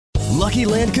Lucky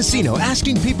Land Casino,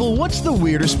 asking people, what's the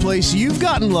weirdest place you've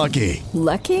gotten lucky?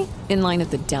 Lucky? In line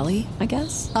at the deli, I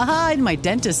guess? Aha, in my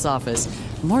dentist's office.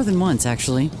 More than once,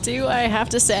 actually. Do I have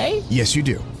to say? Yes, you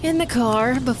do. In the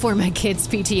car before my kids'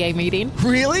 PTA meeting.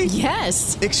 Really?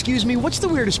 Yes. Excuse me, what's the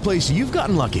weirdest place you've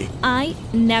gotten lucky? I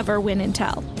never win and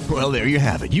tell. Well, there you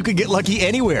have it. You can get lucky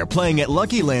anywhere, playing at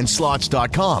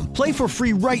LuckyLandSlots.com. Play for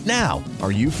free right now.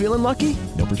 Are you feeling lucky?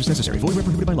 No purchase necessary. Void where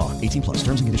prohibited by law. 18 plus.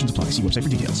 Terms and conditions apply. See website for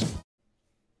details.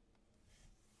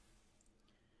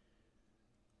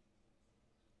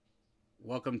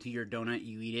 Welcome to Your Donut,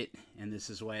 You Eat It, and this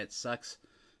is why it sucks.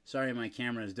 Sorry, my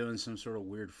camera is doing some sort of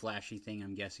weird flashy thing.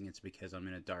 I'm guessing it's because I'm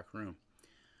in a dark room.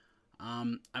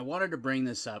 I wanted to bring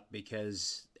this up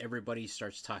because everybody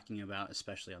starts talking about,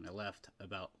 especially on the left,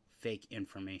 about fake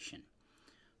information.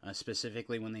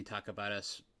 Specifically when they talk about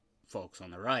us folks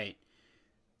on the right,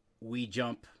 we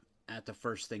jump at the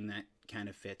first thing that kind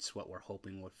of fits what we're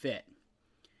hoping would fit.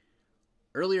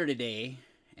 Earlier today,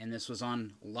 and this was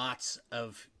on lots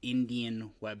of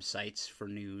Indian websites for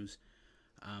news,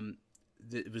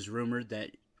 it was rumored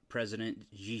that President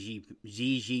Xi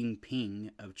Jinping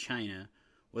of China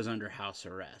was under house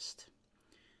arrest.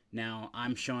 Now,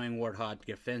 I'm showing Warthog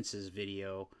Defense's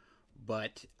video,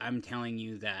 but I'm telling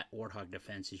you that Warthog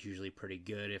Defense is usually pretty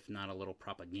good, if not a little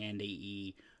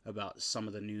propaganda-y, about some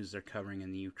of the news they're covering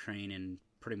in the Ukraine and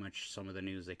pretty much some of the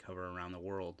news they cover around the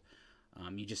world.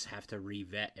 You just have to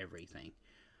re-vet everything.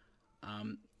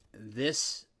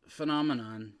 This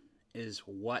phenomenon is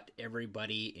what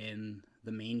everybody in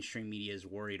the mainstream media is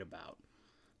worried about,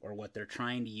 or what they're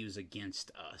trying to use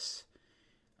against us.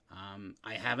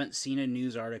 I haven't seen a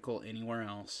news article anywhere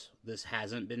else. This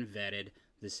hasn't been vetted.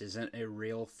 This isn't a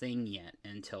real thing yet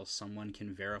until someone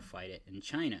can verify it in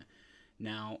China.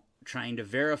 Now, trying to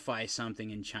verify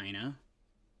something in China,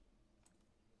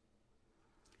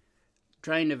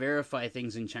 trying to verify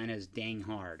things in China is dang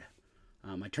hard.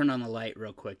 I turned on the light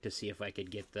real quick to see if I could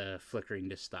get the flickering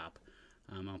to stop.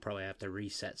 I'll probably have to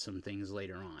reset some things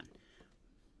later on.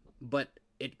 But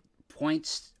it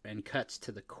points and cuts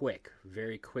to the quick,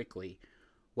 very quickly,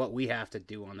 what we have to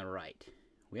do on the right.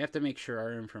 We have to make sure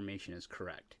our information is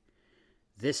correct.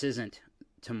 This isn't,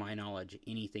 to my knowledge,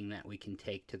 anything that we can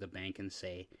take to the bank and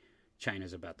say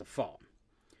China's about to fall.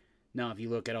 Now, if you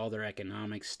look at all their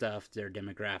economic stuff, their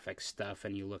demographic stuff,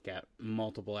 and you look at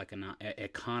multiple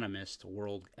economists,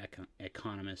 world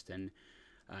economists, and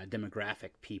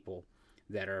demographic people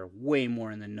that are way more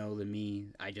in the know than me,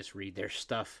 I just read their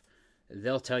stuff.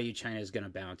 They'll tell you China is going to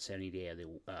bounce any day of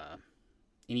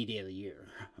the year.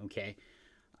 Okay,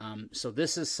 so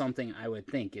this is something I would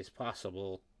think is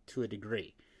possible to a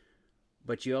degree,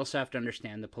 but you also have to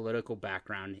understand the political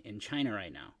background in China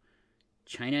right now.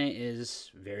 China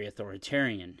is very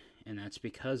authoritarian, and that's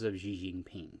because of Xi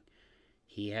Jinping.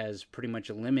 He has pretty much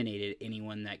eliminated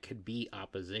anyone that could be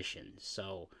opposition.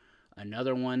 So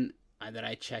another one that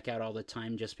I check out all the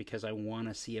time just because I want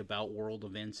to see about world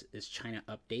events is China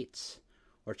Updates,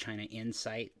 or China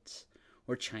Insights,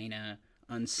 or China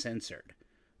Uncensored.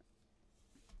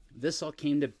 This all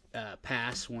came to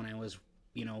pass when I was,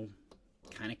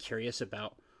 kind of curious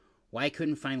about why I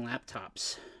couldn't find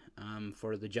laptops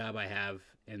for the job I have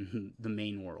in the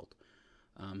main world.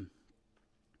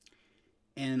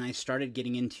 And I started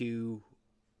getting into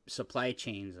supply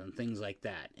chains and things like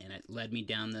that, and it led me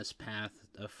down this path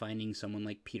of finding someone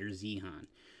like Peter Zeihan.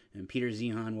 And Peter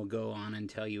Zeihan will go on and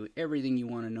tell you everything you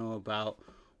want to know about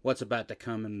what's about to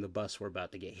come and the bus we're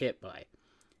about to get hit by.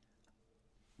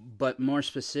 But more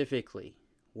specifically,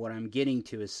 what I'm getting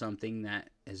to is something that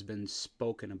has been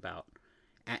spoken about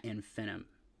ad infinitum,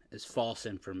 is false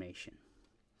information.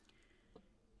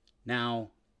 Now,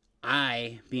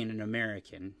 I, being an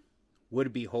American,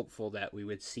 would be hopeful that we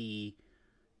would see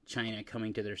China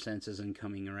coming to their senses and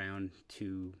coming around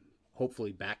to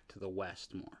hopefully back to the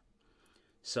West more.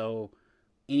 So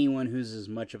anyone who's as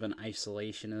much of an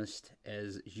isolationist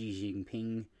as Xi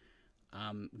Jinping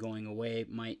going away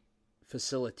might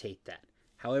facilitate that.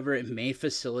 However, it may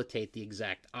facilitate the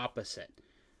exact opposite.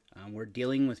 We're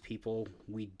dealing with people,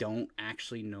 we don't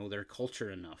actually know their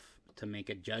culture enough to make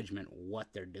a judgment what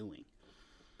they're doing.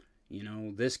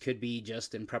 This could be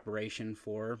just in preparation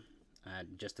for,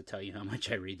 just to tell you how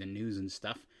much I read the news and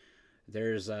stuff,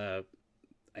 there's, I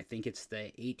think it's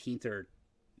the 18th or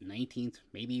 19th,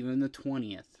 maybe even the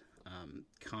 20th,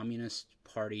 Communist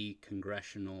Party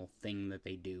congressional thing that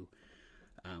they do,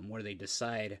 where they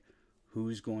decide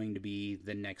who's going to be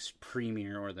the next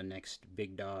premier or the next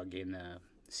big dog in the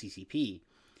CCP.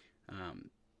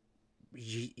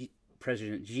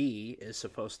 President Xi is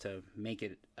supposed to make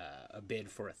it a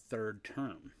bid for a third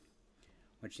term.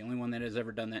 which the only one that has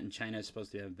ever done that in China is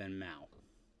supposed to have been Mao.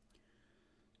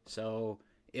 So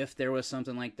if there was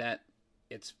something like that,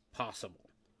 it's possible.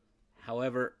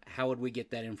 However, how would we get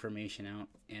that information out?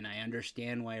 And I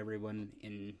understand why everyone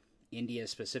in India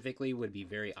specifically would be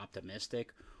very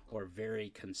optimistic or very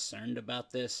concerned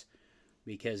about this,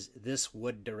 because this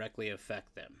would directly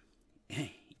affect them.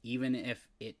 Even if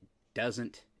it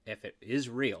doesn't, if it is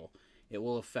real, it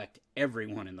will affect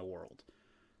everyone in the world.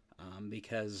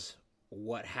 Because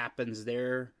what happens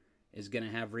there is going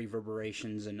to have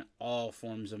reverberations in all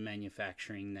forms of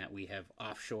manufacturing that we have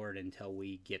offshored until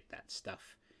we get that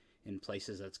stuff in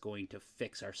places that's going to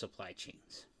fix our supply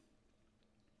chains.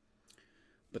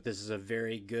 But this is a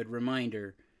very good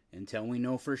reminder. Until we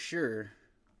know for sure,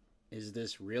 is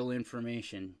this real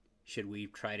information, should we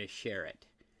try to share it?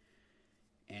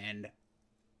 And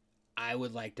I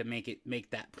would like to make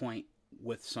that point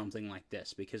with something like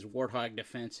this, because Warthog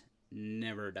Defense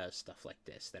never does stuff like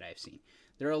this that I've seen.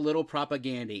 They're a little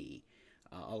propaganda-y.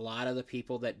 A lot of the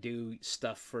people that do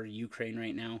stuff for Ukraine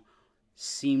right now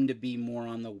seem to be more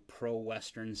on the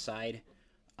pro-Western side.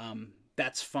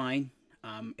 That's fine,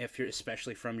 if you're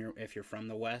if you're from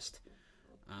the West.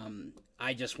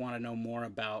 I just want to know more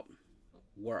about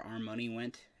where our money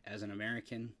went as an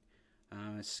American,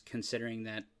 considering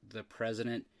that the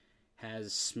president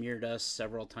has smeared us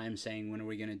several times saying, when are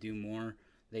we going to do more?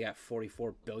 They got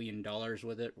 $44 billion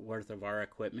worth of our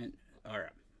equipment,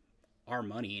 or our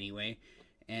money anyway,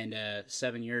 and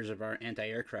 7 years of our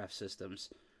anti-aircraft systems.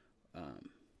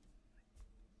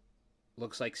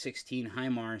 Looks like 16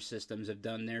 HIMARS systems have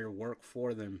done their work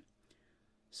for them.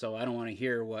 So I don't want to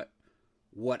hear what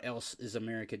else is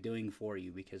America doing for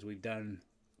you, because we've done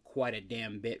quite a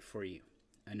damn bit for you.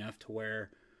 Enough to where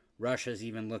Russia's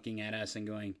even looking at us and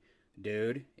going,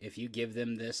 dude, if you give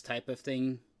them this type of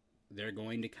thing, they're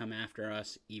going to come after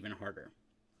us even harder.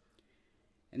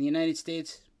 And the United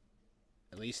States,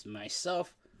 at least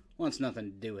myself, wants nothing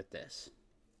to do with this.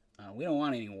 We don't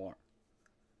want any war.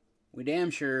 We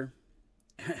damn sure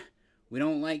we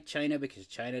don't like China because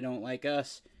China don't like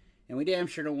us, and we damn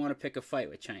sure don't want to pick a fight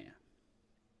with China.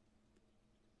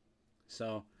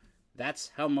 So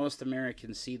that's how most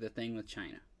Americans see the thing with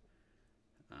China.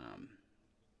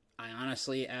 I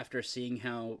honestly, after seeing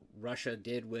how Russia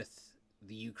did with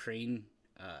the Ukraine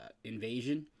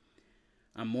invasion,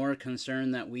 I'm more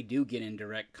concerned that we do get in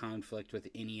direct conflict with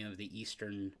any of the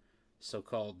Eastern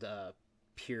so-called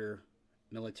pure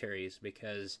militaries,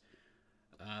 because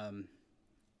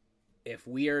if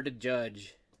we are to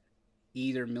judge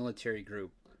either military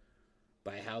group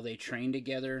by how they train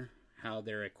together, how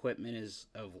their equipment is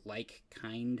of like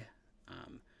kind,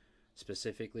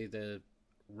 specifically the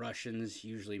Russians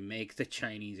usually make the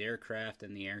Chinese aircraft,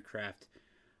 and the aircraft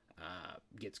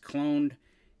gets cloned,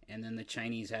 and then the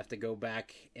Chinese have to go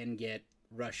back and get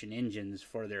Russian engines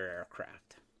for their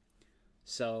aircraft.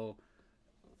 So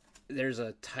there's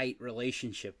a tight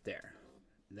relationship there.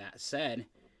 That said,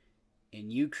 in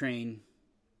Ukraine,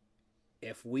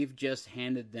 if we've just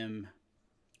handed them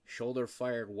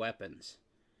shoulder-fired weapons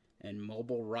and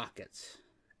mobile rockets,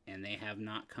 and they have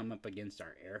not come up against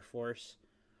our Air Force,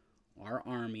 our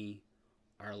Army,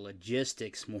 our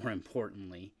logistics, more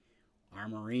importantly, our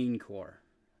Marine Corps,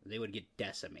 they would get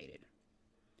decimated.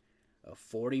 A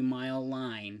 40-mile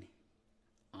line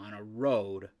on a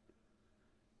road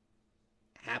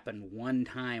happened one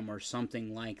time or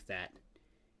something like that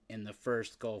in the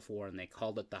first Gulf War, and they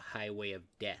called it the Highway of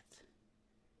Death.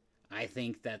 I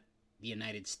think that the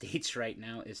United States right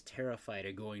now is terrified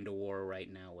of going to war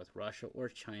right now with Russia or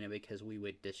China, because we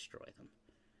would destroy them.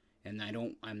 And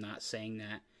I'm not saying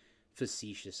that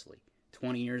facetiously.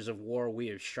 20 years of war, we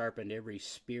have sharpened every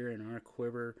spear in our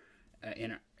quiver,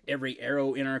 every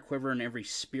arrow in our quiver, and every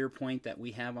spear point that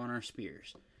we have on our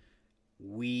spears.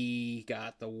 We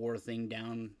got the war thing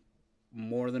down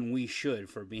more than we should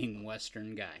for being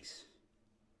Western guys.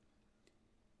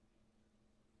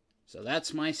 So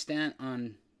that's my stand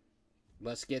on,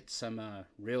 let's get some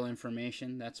real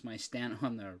information. That's my stand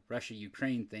on the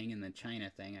Russia-Ukraine thing and the China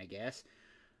thing, I guess.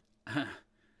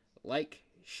 Like,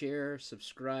 share,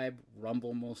 subscribe,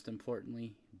 Rumble most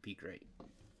importantly. Be great.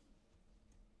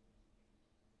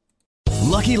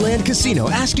 Lucky Land Casino,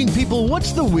 asking people,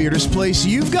 what's the weirdest place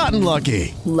you've gotten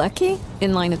lucky? Lucky?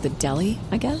 In line at the deli,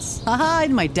 I guess? Aha,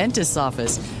 in my dentist's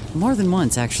office. More than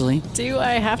once, actually. Do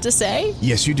I have to say?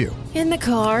 Yes, you do. In the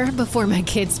car before my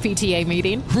kids' PTA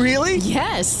meeting. Really?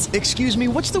 Yes. Excuse me,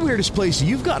 what's the weirdest place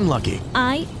you've gotten lucky?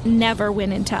 I never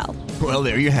win and tell. Well,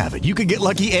 there you have it. You can get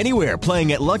lucky anywhere,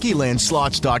 playing at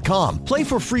LuckyLandSlots.com. Play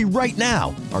for free right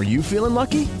now. Are you feeling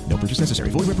lucky? No purchase necessary.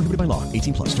 Void where prohibited by law.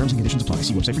 18+. Terms and conditions apply.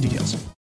 See website for details.